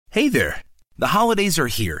Hey there. The holidays are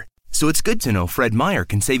here, so it's good to know Fred Meyer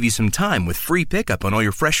can save you some time with free pickup on all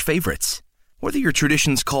your fresh favorites. Whether your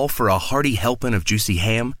traditions call for a hearty helping of juicy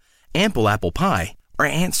ham, ample apple pie, or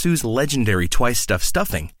Aunt Sue's legendary twice-stuffed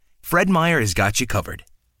stuffing, Fred Meyer has got you covered.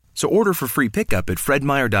 So order for free pickup at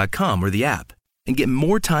fredmeyer.com or the app and get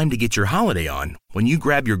more time to get your holiday on when you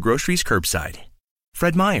grab your groceries curbside.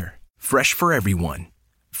 Fred Meyer, fresh for everyone.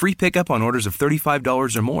 Free pickup on orders of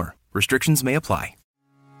 $35 or more. Restrictions may apply.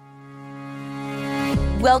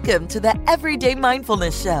 Welcome to the Everyday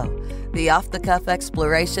Mindfulness Show, the off-the-cuff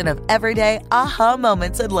exploration of everyday aha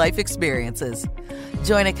moments and life experiences.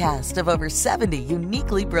 Join a cast of over 70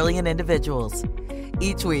 uniquely brilliant individuals.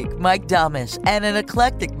 Each week, Mike Domish and an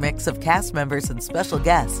eclectic mix of cast members and special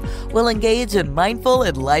guests will engage in mindful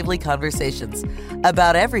and lively conversations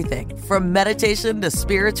about everything from meditation to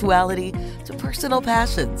spirituality to personal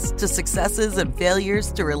passions to successes and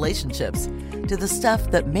failures to relationships to the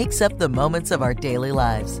stuff that makes up the moments of our daily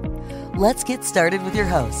lives. Let's get started with your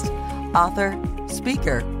host, author,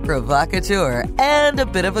 speaker, provocateur, and a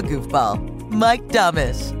bit of a goofball, Mike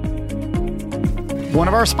Domish. One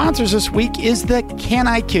of our sponsors this week is the Can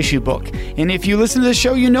I Kiss You book. And if you listen to the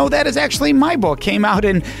show, you know that is actually my book. Came out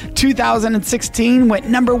in 2016, went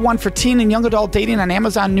 #1 for teen and young adult dating on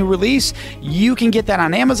Amazon, new release. You can get that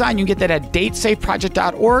on Amazon. You can get that at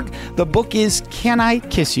datesafeproject.org. The book is Can I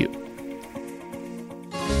Kiss You?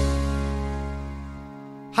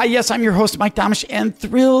 Hi, yes, I'm your host, Mike Domish, and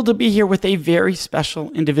thrilled to be here with a very special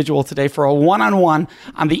individual today for a one-on-one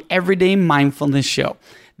on the Everyday Mindfulness Show.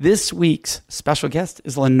 This week's special guest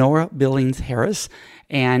is Lenora Billings-Harris,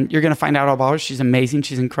 and you're going to find out all about her. She's amazing.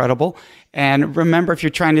 She's incredible. And remember, if you're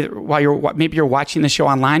trying to, maybe you're watching the show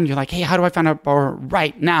online, you're like, hey, how do I find out about her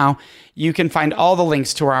right now? You can find all the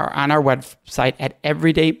links to her on our website at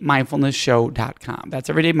everydaymindfulnessshow.com. That's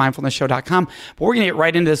everydaymindfulnessshow.com. But we're going to get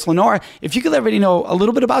right into this. Lenora, if you could let everybody know a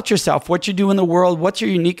little bit about yourself, what you do in the world, what's your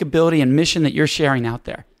unique ability and mission that you're sharing out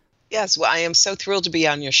there? Yes, well, I am so thrilled to be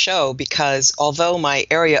on your show because although my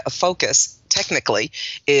area of focus technically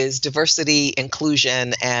is diversity,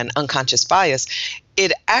 inclusion, and unconscious bias,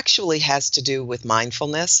 it actually has to do with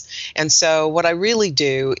mindfulness. And so what I really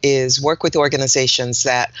do is work with organizations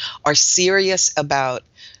that are serious about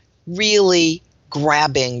really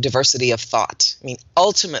grabbing diversity of thought. I mean,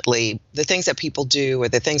 ultimately, the things that people do or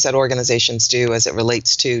the things that organizations do as it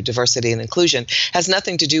relates to diversity and inclusion has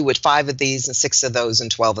nothing to do with 5 of these and 6 of those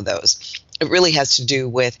and 12 of those. It really has to do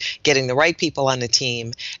with getting the right people on the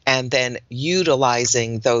team and then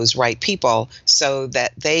utilizing those right people so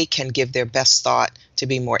that they can give their best thought to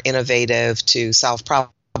be more innovative, to solve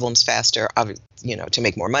problems faster, to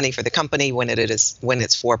make more money for the company when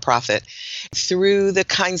it's for profit. Through the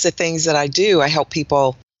kinds of things that I do, I help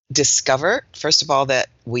people discover, first of all, that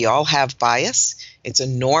we all have bias. It's a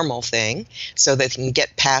normal thing, so they can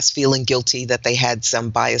get past feeling guilty that they had some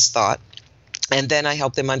biased thought. And then I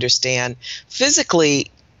help them understand physically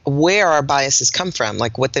where our biases come from,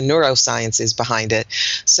 like what the neuroscience is behind it,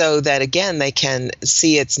 so that, again, they can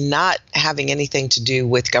see it's not having anything to do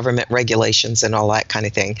with government regulations and all that kind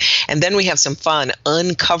of thing. And then we have some fun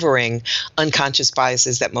uncovering unconscious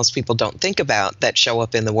biases that most people don't think about that show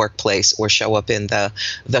up in the workplace or show up in the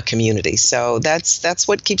community. So that's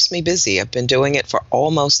what keeps me busy. I've been doing it for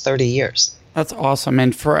almost 30 years. That's awesome.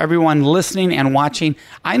 And for everyone listening and watching,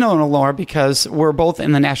 I know Lenora because we're both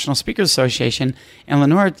in the National Speakers Association. And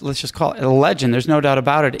Lenora, let's just call it a legend. There's no doubt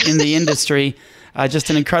about it in the industry. Just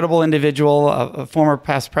an incredible individual, a former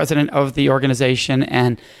past president of the organization,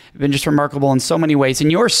 and been just remarkable in so many ways.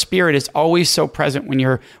 And your spirit is always so present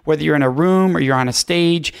whether you're in a room or you're on a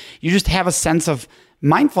stage. You just have a sense of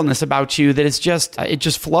mindfulness about you that it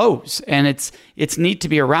just flows, and it's neat to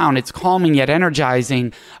be around. It's calming yet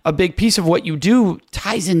energizing. A big piece of what you do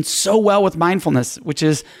ties in so well with mindfulness, which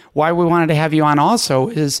is why we wanted to have you on also,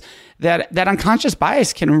 is that unconscious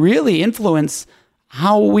bias can really influence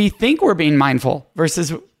how we think we're being mindful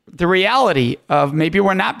versus the reality of maybe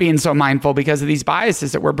we're not being so mindful because of these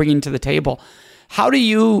biases that we're bringing to the table. How do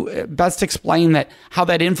you best explain how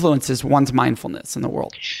that influences one's mindfulness in the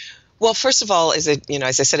world? Well, first of all, as I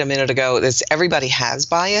said a minute ago, everybody has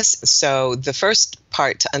bias. So the first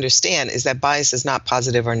part to understand is that bias is not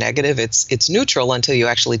positive or negative. It's neutral until you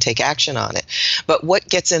actually take action on it. But what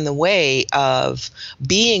gets in the way of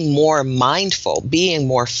being more mindful, being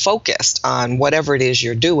more focused on whatever it is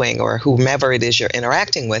you're doing or whomever it is you're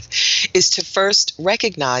interacting with, is to first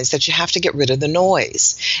recognize that you have to get rid of the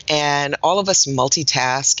noise. And all of us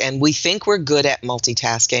multitask, and we think we're good at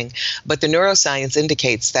multitasking, but the neuroscience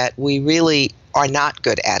indicates that we we really are not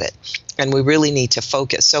good at it, and we really need to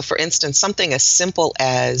focus. So, for instance, something as simple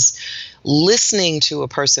as listening to a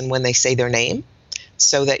person when they say their name,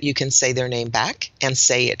 so that you can say their name back and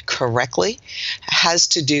say it correctly, has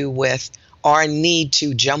to do with our need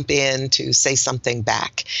to jump in to say something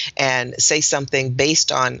back and say something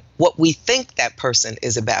based on what we think that person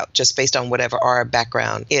is about, just based on whatever our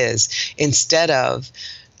background is, instead of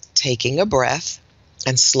taking a breath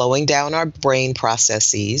and slowing down our brain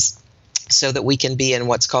processes so that we can be in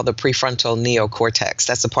what's called the prefrontal neocortex.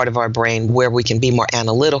 That's the part of our brain where we can be more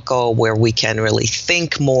analytical, where we can really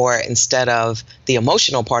think more, instead of the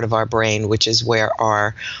emotional part of our brain, which is where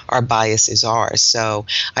our biases are. So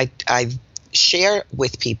I share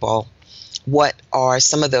with people what are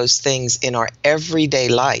some of those things in our everyday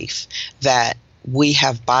life that we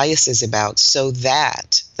have biases about, so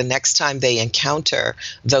that the next time they encounter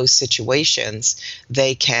those situations,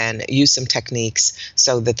 they can use some techniques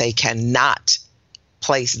so that they cannot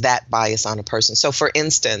place that bias on a person. So, for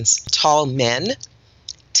instance, tall men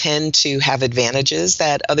tend to have advantages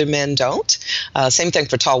that other men don't. Same thing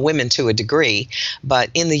for tall women to a degree. But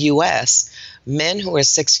in the U.S., men who are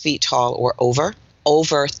 6 feet tall or over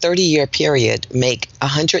a 30-year period make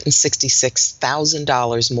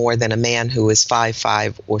 $166,000 more than a man who is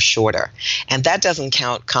 5'5" or shorter. And that doesn't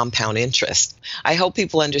count compound interest. I hope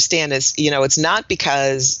people understand is, it's not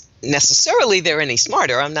because necessarily they're any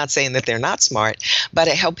smarter. I'm not saying that they're not smart, but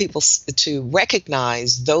I help people to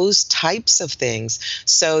recognize those types of things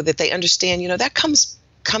so that they understand, that comes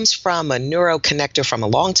from a neuroconnector from a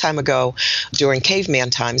long time ago during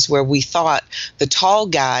caveman times, where we thought the tall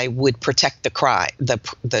guy would protect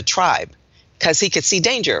the tribe because he could see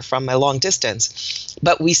danger from a long distance.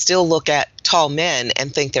 But we still look at tall men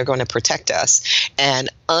and think they're going to protect us, and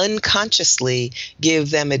unconsciously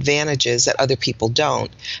give them advantages that other people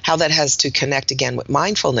don't. How that has to connect again with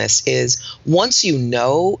mindfulness is, once you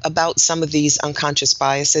know about some of these unconscious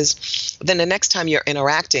biases, then the next time you're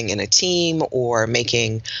interacting in a team or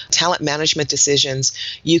making talent management decisions,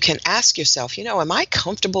 you can ask yourself, am I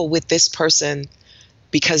comfortable with this person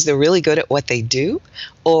because they're really good at what they do?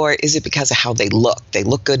 Or is it because of how they look? They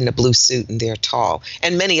look good in a blue suit and they're tall,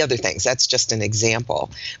 and many other things. That's just an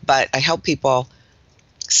example. But I help people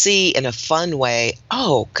see in a fun way,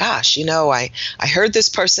 oh gosh, I heard this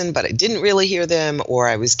person, but I didn't really hear them, or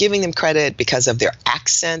I was giving them credit because of their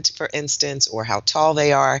accent, for instance, or how tall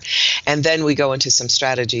they are. And then we go into some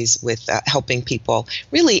strategies with helping people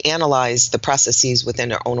really analyze the processes within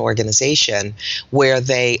their own organization where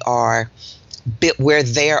there are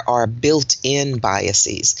built-in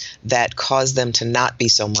biases that cause them to not be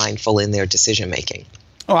so mindful in their decision-making.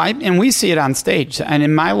 Oh, and we see it on stage. And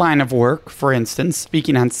in my line of work, for instance,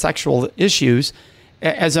 speaking on sexual issues,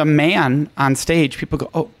 as a man on stage, people go,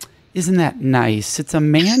 oh, isn't that nice? It's a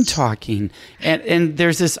man talking. And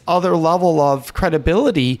there's this other level of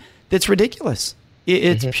credibility that's ridiculous.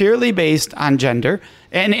 It's purely based on gender,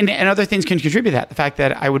 and other things can contribute to that. The fact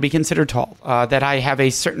that I would be considered tall, that I have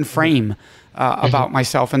a certain frame about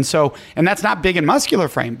myself. And that's not big and muscular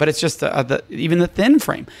frame, but it's just even the thin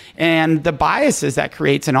frame. And the biases that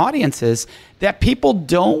creates in audiences that people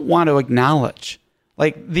don't want to acknowledge.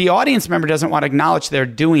 Like, the audience member doesn't want to acknowledge they're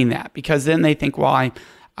doing that, because then they think, well,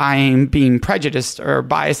 I'm being prejudiced or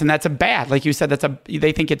biased, and that's a bad. Like you said,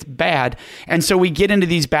 they think it's bad. And so we get into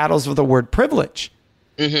these battles with the word privilege.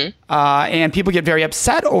 And people get very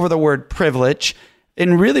upset over the word privilege.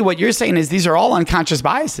 And really what you're saying is these are all unconscious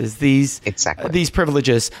biases, these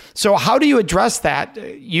privileges. So how do you address that?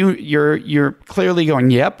 You're clearly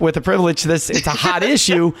going, yep, with the privilege, it's a hot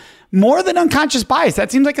issue. More than unconscious bias.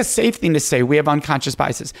 That seems like a safe thing to say. We have unconscious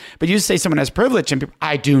biases. But you say someone has privilege, and people,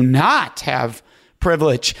 I do not have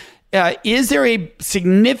privilege. Is there a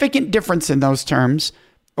significant difference in those terms,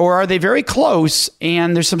 or are they very close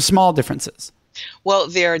and there's some small differences? Well,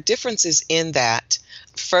 there are differences in that.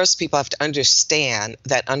 First, people have to understand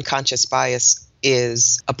that unconscious bias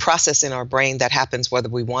is a process in our brain that happens whether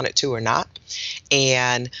we want it to or not.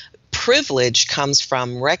 And privilege comes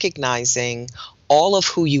from recognizing all of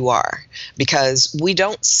who you are, because we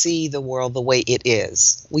don't see the world the way it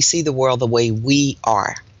is. We see the world the way we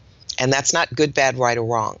are. And that's not good, bad, right, or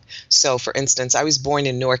wrong. So, for instance, I was born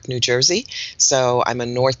in Newark, New Jersey. So I'm a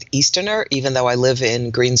Northeasterner, even though I live in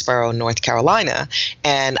Greensboro, North Carolina.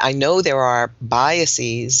 And I know there are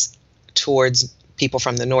biases towards people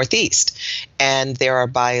from the Northeast. And there are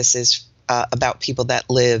biases about people that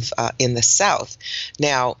live in the South.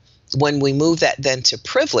 Now, when we move that then to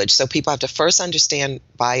privilege, so people have to first understand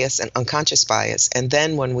bias and unconscious bias. And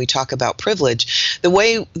then when we talk about privilege, The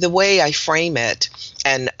way I frame it,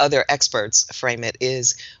 and other experts frame it,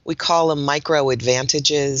 is we call them micro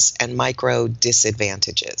advantages and micro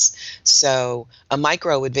disadvantages. So a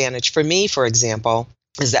micro advantage for me, for example,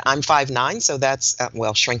 is that I'm 5'9", so that's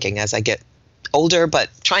shrinking as I get older, but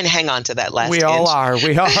trying to hang on to that last inch. We all are.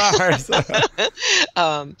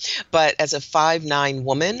 But as a 5'9"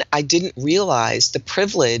 woman, I didn't realize the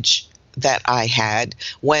privilege that I had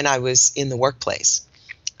when I was in the workplace.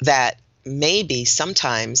 That maybe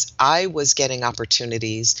sometimes I was getting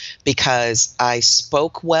opportunities because I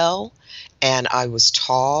spoke well and I was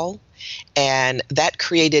tall, and that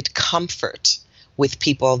created comfort with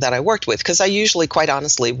people that I worked with, because I usually, quite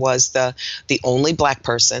honestly, was the only Black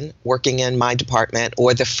person working in my department,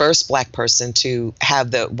 or the first Black person to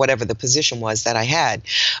have whatever the position was that I had.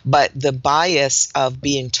 But the bias of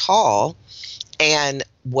being tall and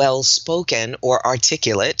well-spoken, or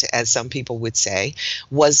articulate, as some people would say,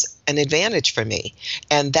 was an advantage for me.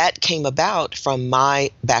 And that came about from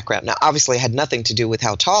my background. Now, obviously, it had nothing to do with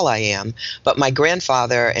how tall I am, but my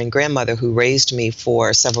grandfather and grandmother, who raised me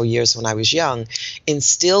for several years when I was young,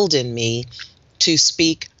 instilled in me to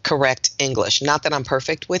speak correct English. Not that I'm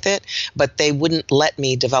perfect with it, but they wouldn't let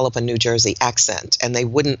me develop a New Jersey accent, and they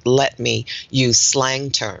wouldn't let me use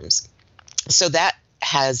slang terms. So that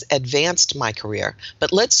has advanced my career.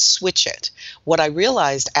 But let's switch it. What I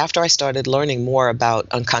realized after I started learning more about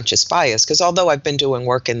unconscious bias, because although I've been doing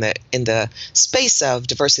work in the space of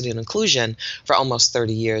diversity and inclusion for almost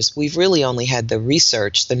 30 years, we've really only had the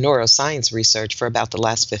research, the neuroscience research, for about the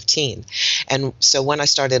last 15. And so when I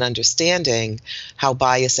started understanding how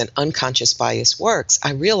bias and unconscious bias works,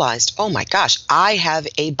 I realized, oh my gosh, I have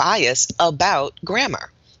a bias about grammar.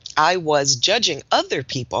 I was judging other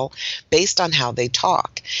people based on how they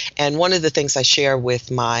talk. And one of the things I share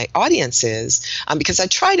with my audience is, because I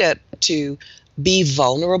try to be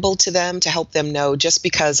vulnerable to them, to help them know, just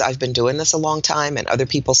because I've been doing this a long time and other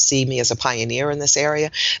people see me as a pioneer in this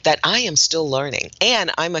area, that I am still learning.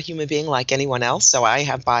 And I'm a human being like anyone else, so I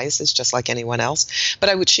have biases just like anyone else. But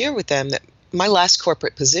I would share with them that my last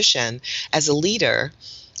corporate position as a leader,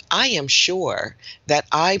 I am sure that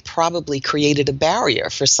I probably created a barrier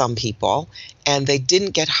for some people, and they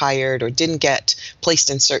didn't get hired or didn't get placed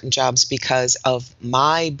in certain jobs because of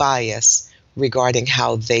my bias regarding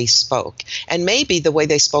how they spoke. And maybe the way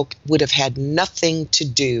they spoke would have had nothing to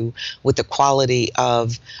do with the quality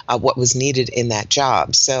of what was needed in that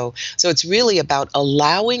job. So it's really about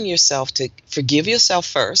allowing yourself to forgive yourself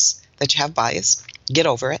first that you have bias, get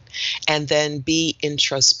over it, and then be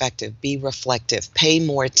introspective, be reflective, pay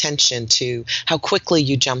more attention to how quickly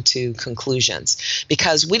you jump to conclusions.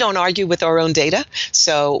 Because we don't argue with our own data.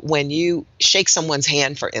 So when you shake someone's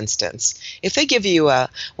hand, for instance, if they give you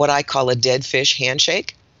what I call a dead fish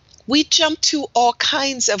handshake, we jump to all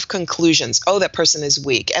kinds of conclusions. Oh, that person is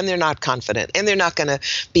weak, and they're not confident, and they're not going to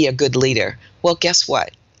be a good leader. Well, guess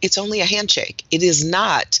what? It's only a handshake. It is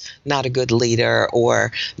not a good leader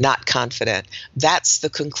or not confident. That's the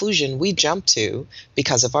conclusion we jump to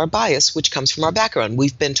because of our bias, which comes from our background.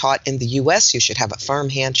 We've been taught in the U.S. you should have a firm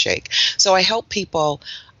handshake. So I help people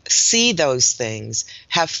see those things,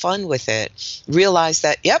 have fun with it, realize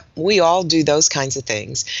that, yep, we all do those kinds of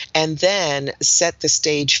things, and then set the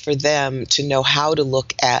stage for them to know how to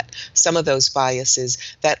look at some of those biases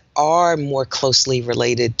that are more closely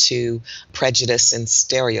related to prejudice and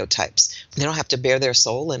stereotypes. They don't have to bare their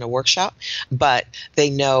soul in a workshop, but they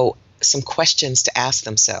know some questions to ask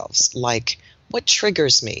themselves, like, what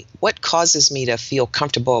triggers me? What causes me to feel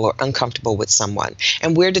comfortable or uncomfortable with someone?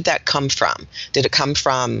 And where did that come from? Did it come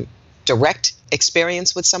from direct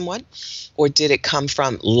experience with someone? Or did it come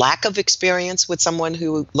from lack of experience with someone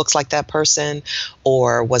who looks like that person?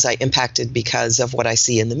 Or was I impacted because of what I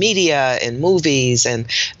see in the media and movies and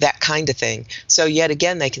that kind of thing? So yet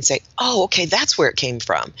again, they can say, oh, okay, that's where it came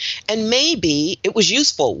from. And maybe it was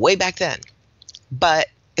useful way back then, but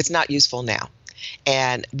it's not useful now.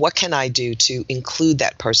 And what can I do to include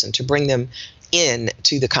that person, to bring them in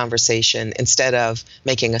to the conversation instead of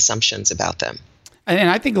making assumptions about them? And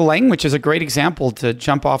I think language is a great example to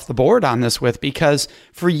jump off the board on this with, because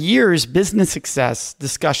for years, business success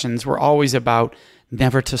discussions were always about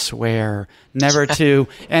never to swear, never to,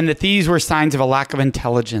 and that these were signs of a lack of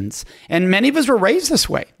intelligence. And many of us were raised this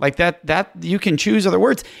way, like that you can choose other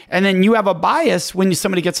words. And then you have a bias when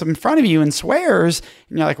somebody gets in front of you and swears,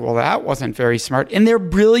 and you're like, well, that wasn't very smart. And they're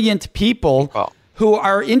brilliant people who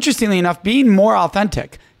are, interestingly enough, being more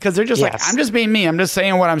authentic. Because they're just like, I'm just being me. I'm just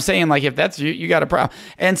saying what I'm saying. Like, if that's you, you got a problem.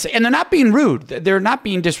 And they're not being rude. They're not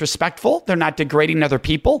being disrespectful. They're not degrading other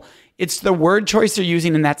people. It's the word choice they're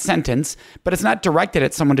using in that sentence, but it's not directed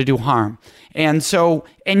at someone to do harm. And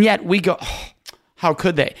yet we go, oh, How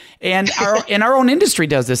could they? And our own industry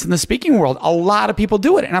does this in the speaking world. A lot of people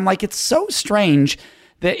do it, and I'm like, it's so strange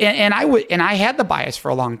that. And I had the bias for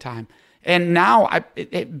a long time, and now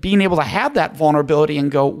being able to have that vulnerability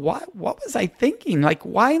and go, what was I thinking? Like,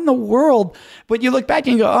 why in the world? But you look back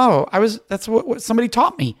and you go, oh, that's what somebody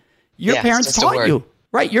taught me. Your parents taught you,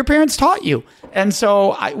 right? Your parents taught you, and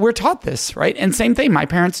so we're taught this, right? And same thing, my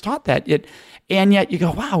parents taught that. And yet you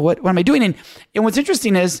go, wow, what am I doing? And what's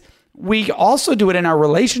interesting is, we also do it in our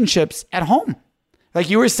relationships at home. Like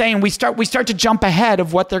you were saying, we start to jump ahead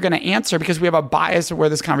of what they're going to answer because we have a bias of where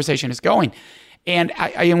this conversation is going. And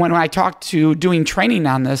when I talk to doing training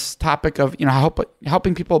on this topic of,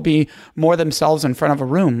 helping people be more themselves in front of a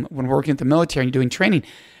room when we're working at the military and doing training,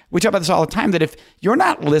 we talk about this all the time, that if you're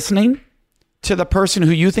not listening to the person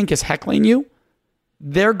who you think is heckling you,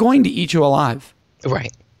 they're going to eat you alive.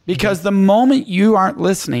 Right. Because the moment you aren't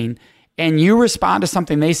listening and you respond to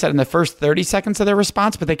something they said in the first 30 seconds of their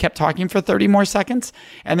response, but they kept talking for 30 more seconds,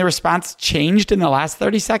 and the response changed in the last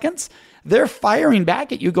 30 seconds, they're firing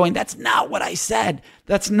back at you going, that's not what I said.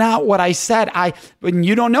 That's not what I said. When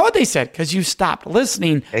you don't know what they said because you stopped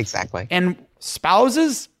listening. Exactly. And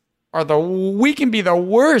spouses we can be the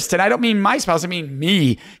worst. And I don't mean my spouse, I mean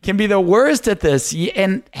me, can be the worst at this,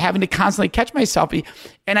 and having to constantly catch myself.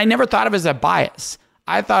 And I never thought of it as a bias.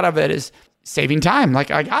 I thought of it as saving time.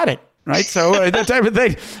 Like, I got it. Right. So that type of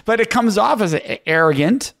thing, but it comes off as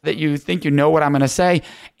arrogant that you think you know what I'm going to say.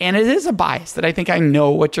 And it is a bias that I think I know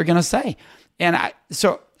what you're going to say. And I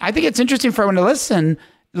think it's interesting for everyone to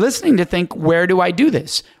listening to think, where do I do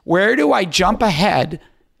this? Where do I jump ahead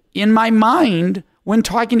in my mind when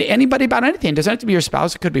talking to anybody about anything? It doesn't have to be your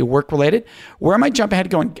spouse. It could be work related. Where am I jumping ahead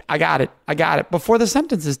going, I got it before the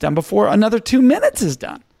sentence is done, before another 2 minutes is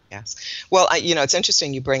done? Yes. Well, it's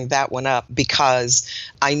interesting you bring that one up, because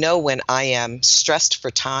I know when I am stressed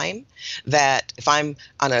for time, that if I'm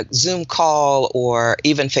on a Zoom call or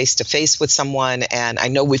even face to face with someone and I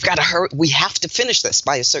know we've got to hurry, we have to finish this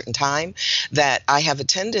by a certain time, that I have a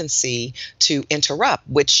tendency to interrupt,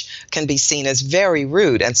 which can be seen as very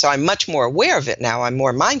rude. And so I'm much more aware of it now. I'm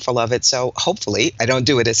more mindful of it. So hopefully I don't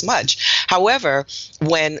do it as much. However,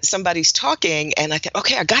 when somebody's talking and I think,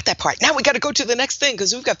 okay, I got that part. Now we got to go to the next thing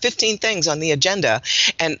because we've got 15 things on the agenda.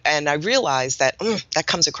 And I realize that that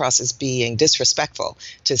comes across as being disrespectful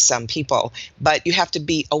to some people, but you have to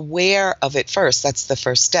be aware of it first. That's the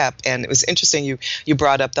first step. And it was interesting you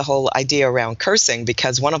brought up the whole idea around cursing,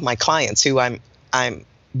 because one of my clients, who I'm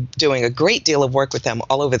doing a great deal of work with them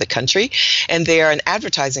all over the country, and they are an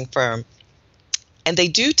advertising firm, and they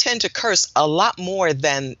do tend to curse a lot more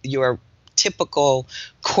than your typical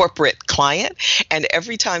corporate client. And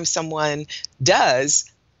every time someone does,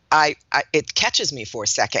 it catches me for a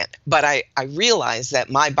second, but I realize that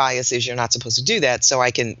my bias is you're not supposed to do that, so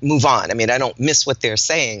I can move on. I mean, I don't miss what they're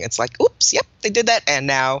saying. It's like, oops, yep, they did that, and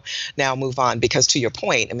now move on. Because to your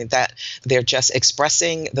point, I mean, that they're just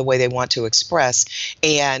expressing the way they want to express.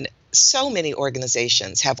 And so many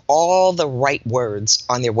organizations have all the right words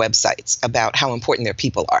on their websites about how important their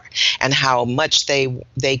people are and how much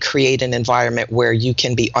they create an environment where you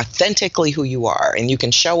can be authentically who you are and you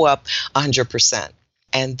can show up 100%.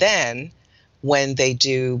 And then when they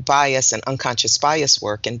do bias and unconscious bias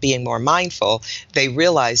work and being more mindful, they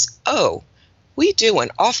realize, oh, we do an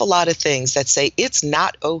awful lot of things that say it's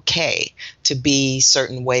not okay to be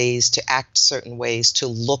certain ways, to act certain ways, to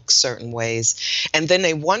look certain ways. And then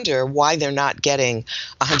they wonder why they're not getting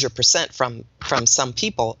 100% from some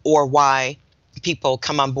people, or why people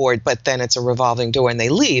come on board, but then it's a revolving door and they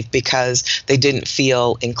leave because they didn't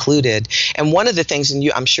feel included. And one of the things, and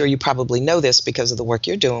I'm sure you probably know this because of the work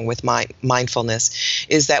you're doing with mindfulness,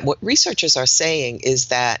 is that what researchers are saying is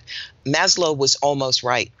that Maslow was almost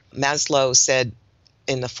right. Maslow said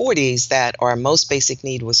in the 40s that our most basic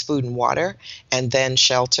need was food and water, and then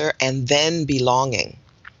shelter, and then belonging.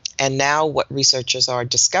 And now what researchers are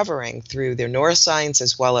discovering through their neuroscience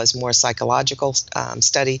as well as more psychological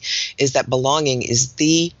study is that belonging is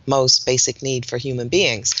the most basic need for human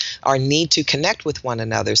beings, our need to connect with one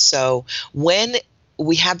another. So when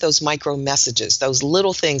we have those micro messages, those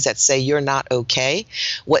little things that say you're not okay,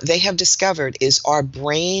 what they have discovered is our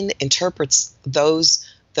brain interprets those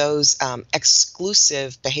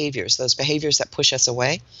exclusive behaviors, those behaviors that push us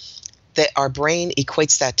away, that our brain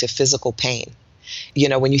equates that to physical pain. You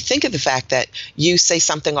know, when you think of the fact that you say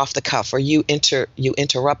something off the cuff or you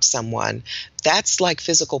interrupt someone, that's like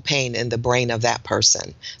physical pain in the brain of that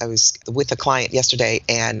person. I was with a client yesterday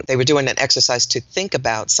and they were doing an exercise to think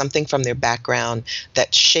about something from their background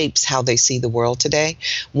that shapes how they see the world today.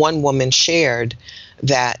 One woman shared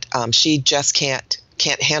that she just can't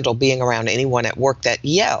handle being around anyone at work that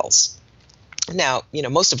yells. Now,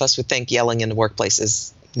 most of us would think yelling in the workplace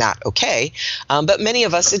is not okay, but many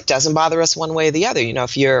of us, it doesn't bother us one way or the other.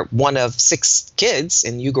 If you're one of 6 kids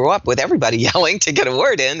and you grow up with everybody yelling to get a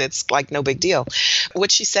word in, it's like no big deal.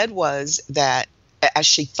 What she said was that as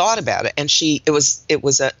she thought about it, and it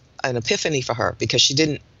was an epiphany for her, because she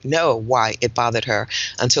didn't know why it bothered her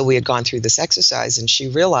until we had gone through this exercise, and she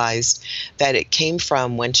realized that it came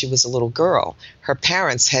from when she was a little girl. Her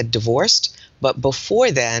parents had divorced, but before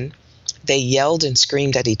then, they yelled and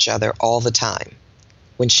screamed at each other all the time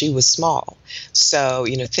when she was small. So,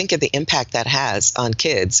 think of the impact that has on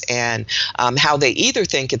kids, and how they either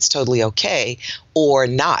think it's totally okay or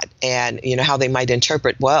not, and, how they might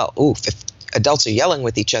interpret, well, if adults are yelling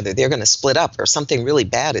with each other, they're going to split up, or something really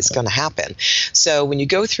bad is going to happen. So when you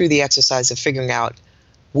go through the exercise of figuring out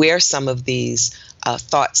where some of these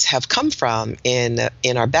thoughts have come from in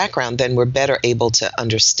our background, then we're better able to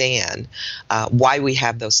understand why we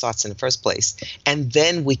have those thoughts in the first place, and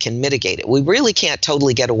then we can mitigate it. We really can't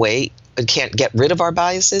totally can't get rid of our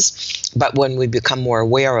biases, but when we become more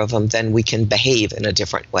aware of them, then we can behave in a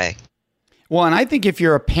different way. Well, and I think if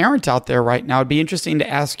you're a parent out there right now, it'd be interesting to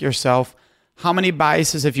ask yourself, how many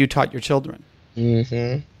biases have you taught your children? Mm-hmm.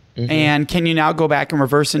 Mm-hmm. And can you now go back and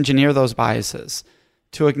reverse engineer those biases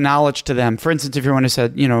to acknowledge to them? For instance, if you're one who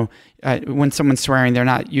said, when someone's swearing, they're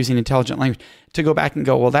not using intelligent language, to go back and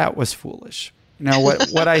go, well, that was foolish.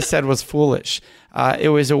 What I said was foolish. It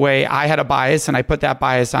was a way I had a bias, and I put that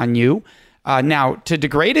bias on you. Now, to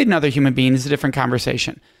degrade another human being is a different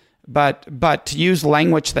conversation. But to use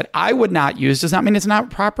language that I would not use does not mean it's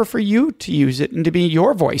not proper for you to use it and to be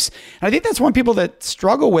your voice. And I think that's one people that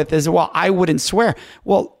struggle with is, well, I wouldn't swear.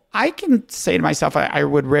 Well, I can say to myself, I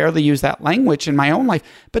would rarely use that language in my own life,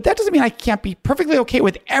 but that doesn't mean I can't be perfectly okay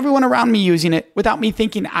with everyone around me using it without me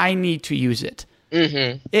thinking I need to use it.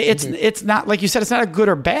 Mm-hmm. It's not, like you said, it's not a good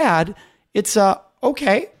or bad. It's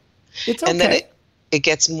okay. It's okay. And then it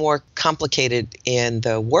gets more complicated in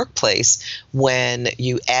the workplace when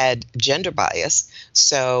you add gender bias.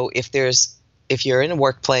 So if you're in a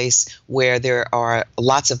workplace where there are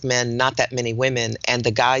lots of men, not that many women, and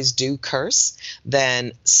the guys do curse,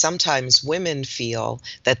 then sometimes women feel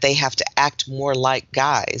that they have to act more like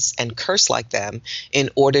guys and curse like them in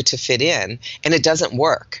order to fit in, and it doesn't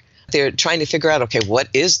work. They're trying to figure out, okay, what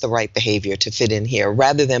is the right behavior to fit in here,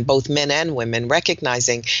 rather than both men and women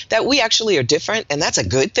recognizing that we actually are different, and that's a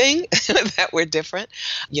good thing that we're different.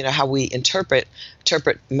 How we interpret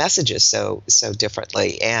messages so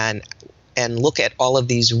differently, and look at all of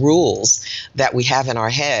these rules that we have in our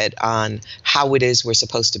head on how it is we're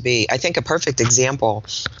supposed to be. I think a perfect example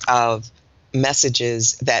of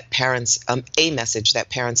messages that parents, a message that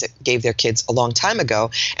parents gave their kids a long time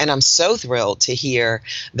ago. And I'm so thrilled to hear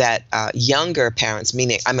that younger parents,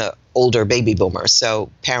 meaning I'm a older baby boomers, so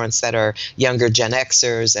parents that are younger Gen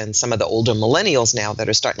Xers and some of the older millennials now that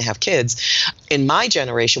are starting to have kids. In my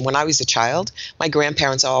generation, when I was a child, my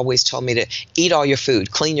grandparents always told me to eat all your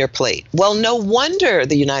food, clean your plate. Well, no wonder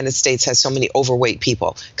the United States has so many overweight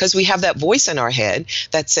people, because we have that voice in our head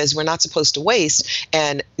that says we're not supposed to waste.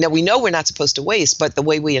 And now we know we're not supposed to waste, but the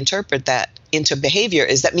way we interpret that into behavior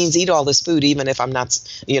is that means eat all this food, even if I'm not,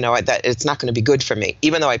 that it's not going to be good for me,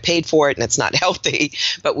 even though I paid for it and it's not healthy,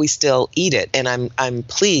 but we still eat it. And I'm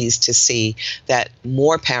pleased to see that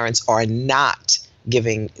more parents are not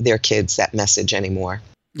giving their kids that message anymore.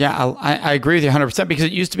 Yeah, I agree with you 100%, because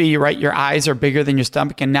it used to be, you're right, your eyes are bigger than your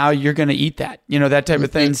stomach, and now you're going to eat that, that type of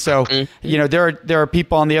thing. So, there are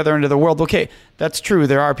people on the other end of the world. Okay, that's true.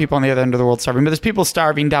 There are people on the other end of the world starving, but there's people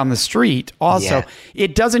starving down the street also. Yeah.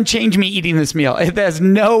 It doesn't change me eating this meal. It has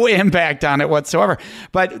no impact on it whatsoever.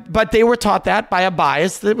 But they were taught that by a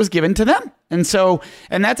bias that was given to them. And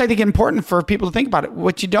that's, I think, important for people to think about it.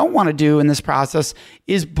 What you don't want to do in this process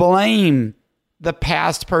is blame the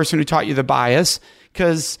past person who taught you the bias,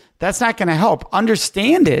 because that's not going to help.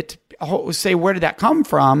 Understand it, say, where did that come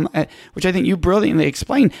from, which I think you brilliantly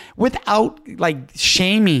explained, without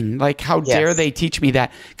shaming, how dare they teach me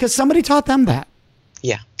that, because somebody taught them that.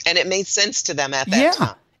 Yeah, and it made sense to them at that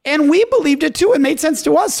time. And we believed it too. It made sense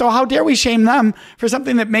to us. So how dare we shame them for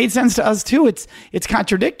something that made sense to us too? It's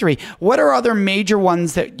contradictory. What are other major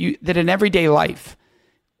ones that in everyday life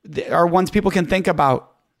are ones people can think about?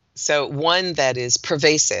 So one that is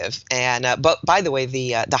pervasive, and but by the way,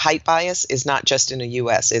 the height bias is not just in the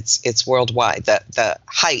U.S. It's worldwide. The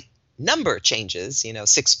height number changes.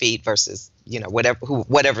 6 feet versus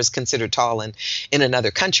whatever's considered tall in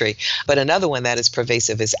another country. But another one that is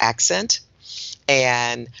pervasive is accent,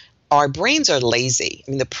 and our brains are lazy.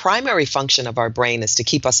 I mean, the primary function of our brain is to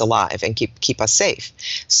keep us alive and keep us safe.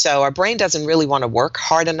 So our brain doesn't really want to work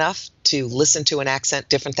hard enough to listen to an accent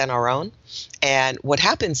different than our own. And what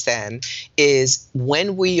happens then is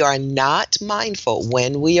when we are not mindful,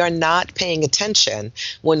 when we are not paying attention,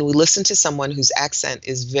 when we listen to someone whose accent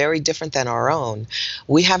is very different than our own,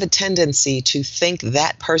 we have a tendency to think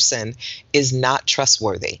that person is not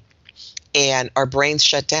trustworthy. And our brains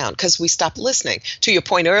shut down because we stop listening. To your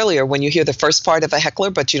point earlier, when you hear the first part of a heckler,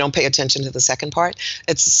 but you don't pay attention to the second part,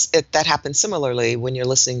 that happens similarly when you're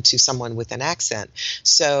listening to someone with an accent.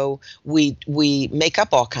 So we make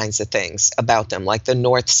up all kinds of things about them, like the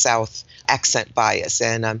north-south accent bias.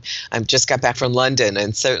 And I just got back from London,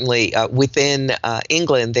 and certainly within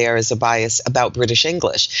England, there is a bias about British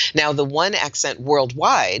English. Now, the one accent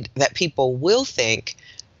worldwide that people will think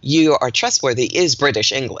you are trustworthy is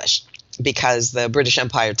British English, because the British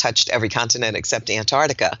Empire touched every continent except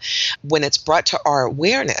Antarctica. When it's brought to our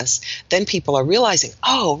awareness, then people are realizing,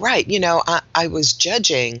 oh, right, I was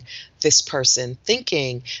judging this person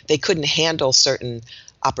thinking they couldn't handle certain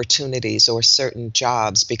opportunities or certain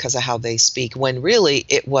jobs because of how they speak, when really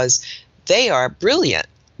it was they are brilliant,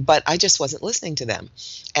 but I just wasn't listening to them.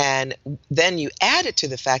 And then you add it to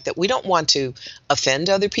the fact that we don't want to offend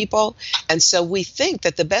other people. And so we think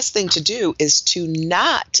that the best thing to do is to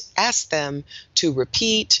not ask them to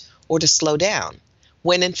repeat or to slow down,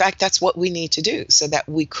 when in fact that's what we need to do so that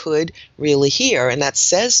we could really hear. And that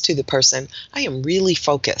says to the person, I am really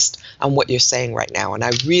focused on what you're saying right now, and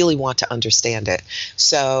I really want to understand it.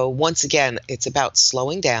 So once again, it's about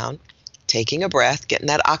slowing down, taking a breath, getting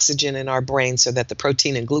that oxygen in our brain so that the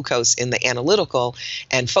protein and glucose in the analytical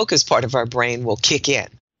and focus part of our brain will kick in.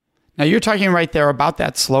 Now, you're talking right there about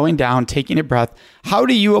that slowing down, taking a breath. How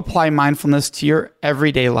do you apply mindfulness to your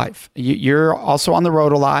everyday life? You're also on the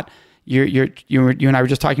road a lot. You and I were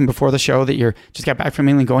just talking before the show that you just got back from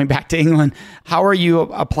England, going back to England. How are you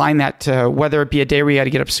applying that to whether it be a day where you got to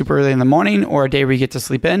get up super early in the morning or a day where you get to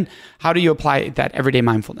sleep in? How do you apply that everyday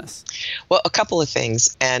mindfulness? Well, a couple of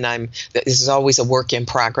things, and this is always a work in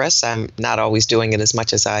progress. I'm not always doing it as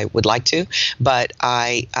much as I would like to, but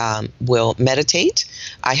I will meditate.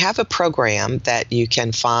 I have a program that you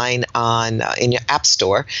can find in your app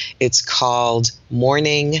store. It's called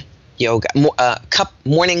Morning Yoga,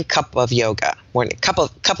 morning cup of yoga, morning cup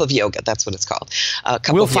of yoga. That's what it's called.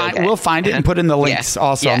 We'll find it and put in the links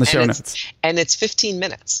also on the show notes. And it's 15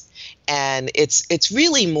 minutes, and it's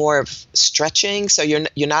really more of stretching. So you're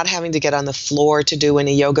not having to get on the floor to do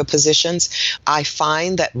any yoga positions. I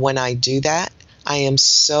find that when I do that, I am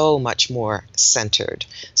so much more centered.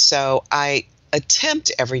 So I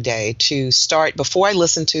attempt every day to start, before I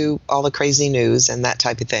listen to all the crazy news and that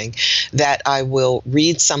type of thing, that I will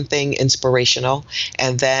read something inspirational,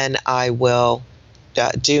 and then I will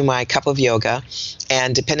do my cup of yoga,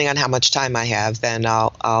 and depending on how much time I have, then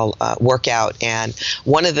I'll work out. And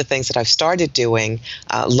one of the things that I've started doing,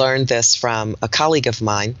 learned this from a colleague of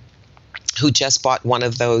mine who just bought one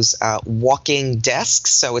of those walking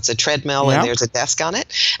desks. So it's a treadmill and there's a desk on it.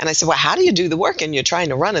 And I said, well, how do you do the work and you're trying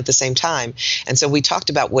to run at the same time? And so we talked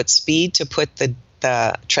about what speed to put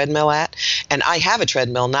the treadmill at. And I have a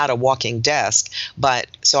treadmill, not a walking desk, but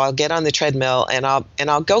so I'll get on the treadmill and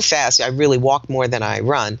I'll go fast. I really walk more than I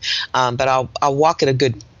run, but I'll walk at a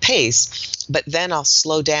good pace. But then I'll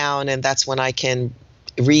slow down, and that's when I can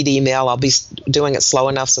read email. I'll be doing it slow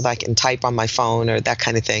enough so that I can type on my phone or that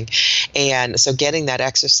kind of thing. And so getting that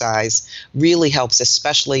exercise really helps,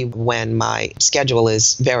 especially when my schedule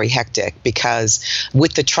is very hectic, because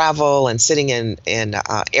with the travel and sitting in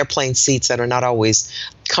airplane seats that are not always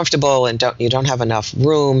comfortable and you don't have enough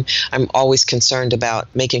room, I'm always concerned about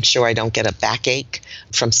making sure I don't get a backache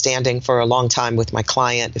from standing for a long time with my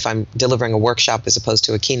client if I'm delivering a workshop as opposed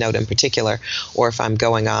to a keynote in particular, or if I'm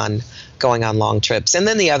going on long trips. And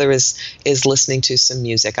then the other is listening to some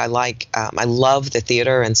music. I love the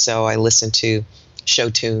theater, and so I listen to show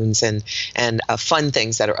tunes and fun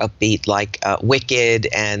things that are upbeat, like Wicked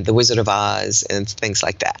and The Wizard of Oz and things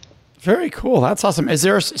like that. Very cool. That's awesome. Is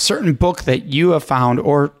there a certain book that you have found,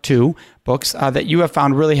 or two books that you have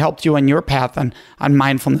found really helped you on your path on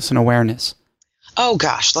mindfulness and awareness? Oh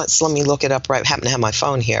gosh, let me look it up. Right, I happen to have my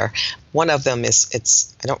phone here. One of them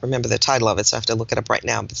is I don't remember the title of it, so I have to look it up right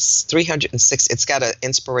now. But it's 306. It's got an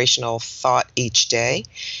inspirational thought each day,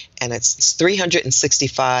 and it's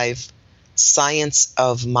 365 Science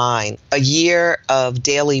of Mind, a year of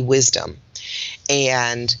daily wisdom.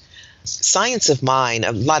 And Science of Mind,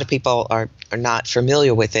 a lot of people are not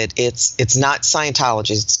familiar with it. It's not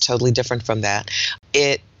Scientology. It's totally different from that.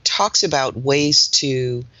 It talks about ways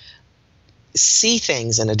to see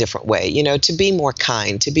things in a different way, to be more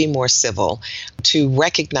kind, to be more civil, to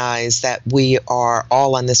recognize that we are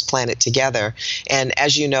all on this planet together. And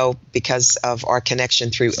as you know, because of our connection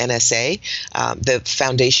through NSA, the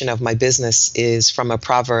foundation of my business is from a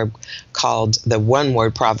proverb called, the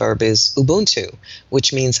one-word proverb is Ubuntu,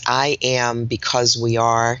 which means I am because we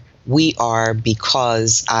are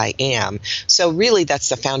because I am. So really, that's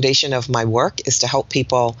the foundation of my work, is to help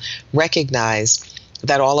people recognize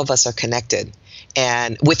that all of us are connected.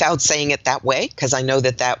 And without saying it that way, because I know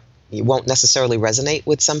that won't necessarily resonate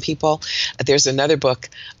with some people, there's another book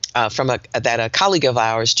that a colleague of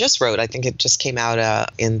ours just wrote. I think it just came out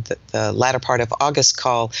in the latter part of August,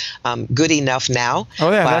 called Good Enough Now.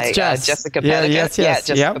 Oh, yeah, by that's Jessica Pettit. Yes.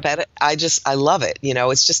 Jessica Pettit. I love it.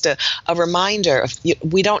 It's just a reminder of,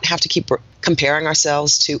 we don't have to keep comparing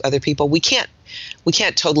ourselves to other people. We can't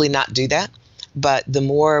totally not do that, but the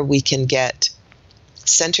more we can get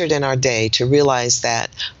centered in our day to realize that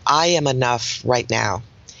I am enough right now,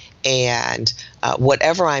 and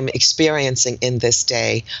whatever I'm experiencing in this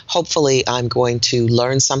day, hopefully I'm going to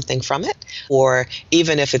learn something from it. Or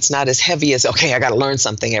even if it's not as heavy as, okay, I got to learn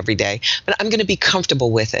something every day, but I'm going to be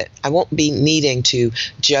comfortable with it. I won't be needing to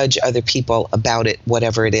judge other people about it,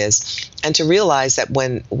 whatever it is. And to realize that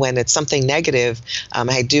when it's something negative,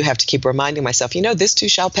 I do have to keep reminding myself, this too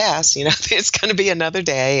shall pass. It's going to be another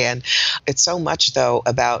day. And it's so much, though,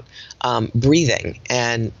 about breathing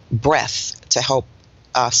and breath to help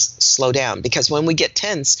us slow down, because when we get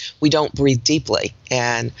tense, we don't breathe deeply,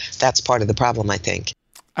 and that's part of the problem, I think.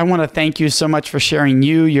 I want to thank you so much for sharing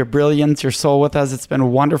your brilliance, your soul with us. It's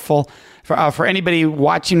been wonderful. For anybody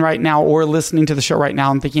watching right now or listening to the show right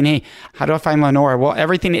now and thinking, hey, how do I find Lenore? Well,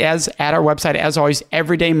 everything is at our website, as always,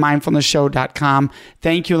 everydaymindfulnessshow.com.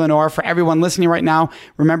 Thank you, Lenore. For everyone listening right now,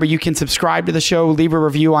 remember, you can subscribe to the show, leave a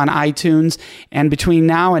review on iTunes, and between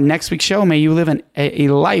now and next week's show, may you live a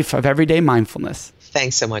life of everyday mindfulness.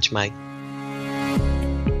 Thanks so much, Mike.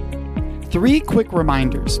 3 quick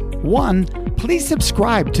reminders. 1, please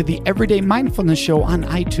subscribe to the Everyday Mindfulness Show on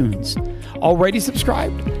iTunes. Already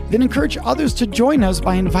subscribed? Then encourage others to join us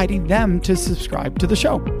by inviting them to subscribe to the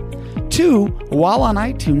show. 2, while on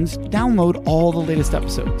iTunes, download all the latest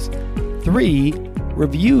episodes. 3,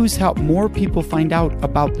 reviews help more people find out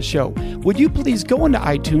about the show. Would you please go into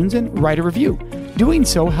iTunes and write a review? Doing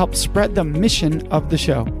so helps spread the mission of the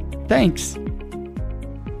show. Thanks.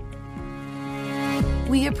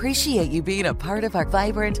 We appreciate you being a part of our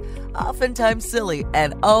vibrant, oftentimes silly,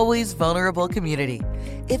 and always vulnerable community.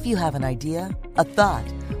 If you have an idea, a thought,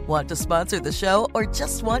 want to sponsor the show, or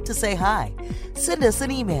just want to say hi, send us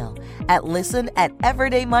an email at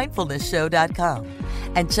listen@everydaymindfulnessshow.com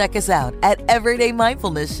and check us out at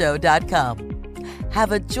everydaymindfulnessshow.com.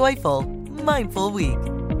 Have a joyful, mindful week.